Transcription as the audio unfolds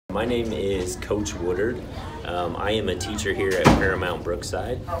My name is Coach Woodard. I am a teacher here at Paramount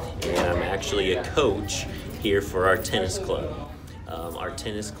Brookside, and I'm actually a coach here for our tennis club. Our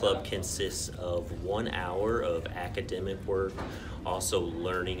tennis club consists of 1 hour of academic work, also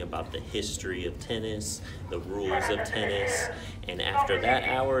learning about the history of tennis, the rules of tennis, and after that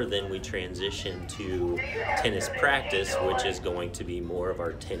hour then we transition to tennis practice, which is going to be more of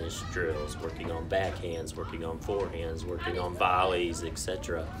our tennis drills, working on backhands, working on forehands, working on volleys,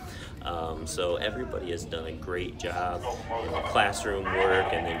 etc. So everybody has done a great job in the classroom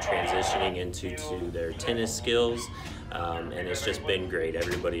work and then transitioning into their tennis skills, and it's just been great.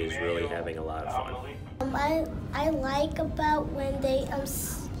 Everybody is really having a lot of fun. I like about when they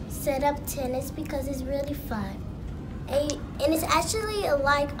set up tennis because it's really fun, and it's actually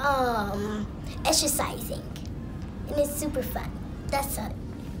like exercising, and it's super fun. That's it.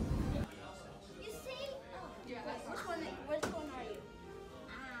 You see? Which one are you?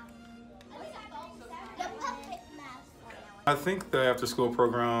 The puppet master. I think the after-school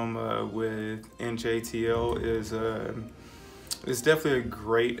program with NJTL is definitely a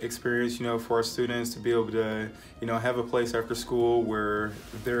great experience, for our students to be able to, have a place after school where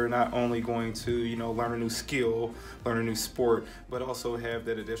they're not only going to, learn a new skill, learn a new sport, but also have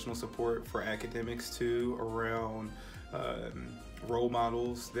that additional support for academics too, around role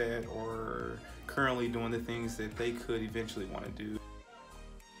models that are currently doing the things that they could eventually want to do.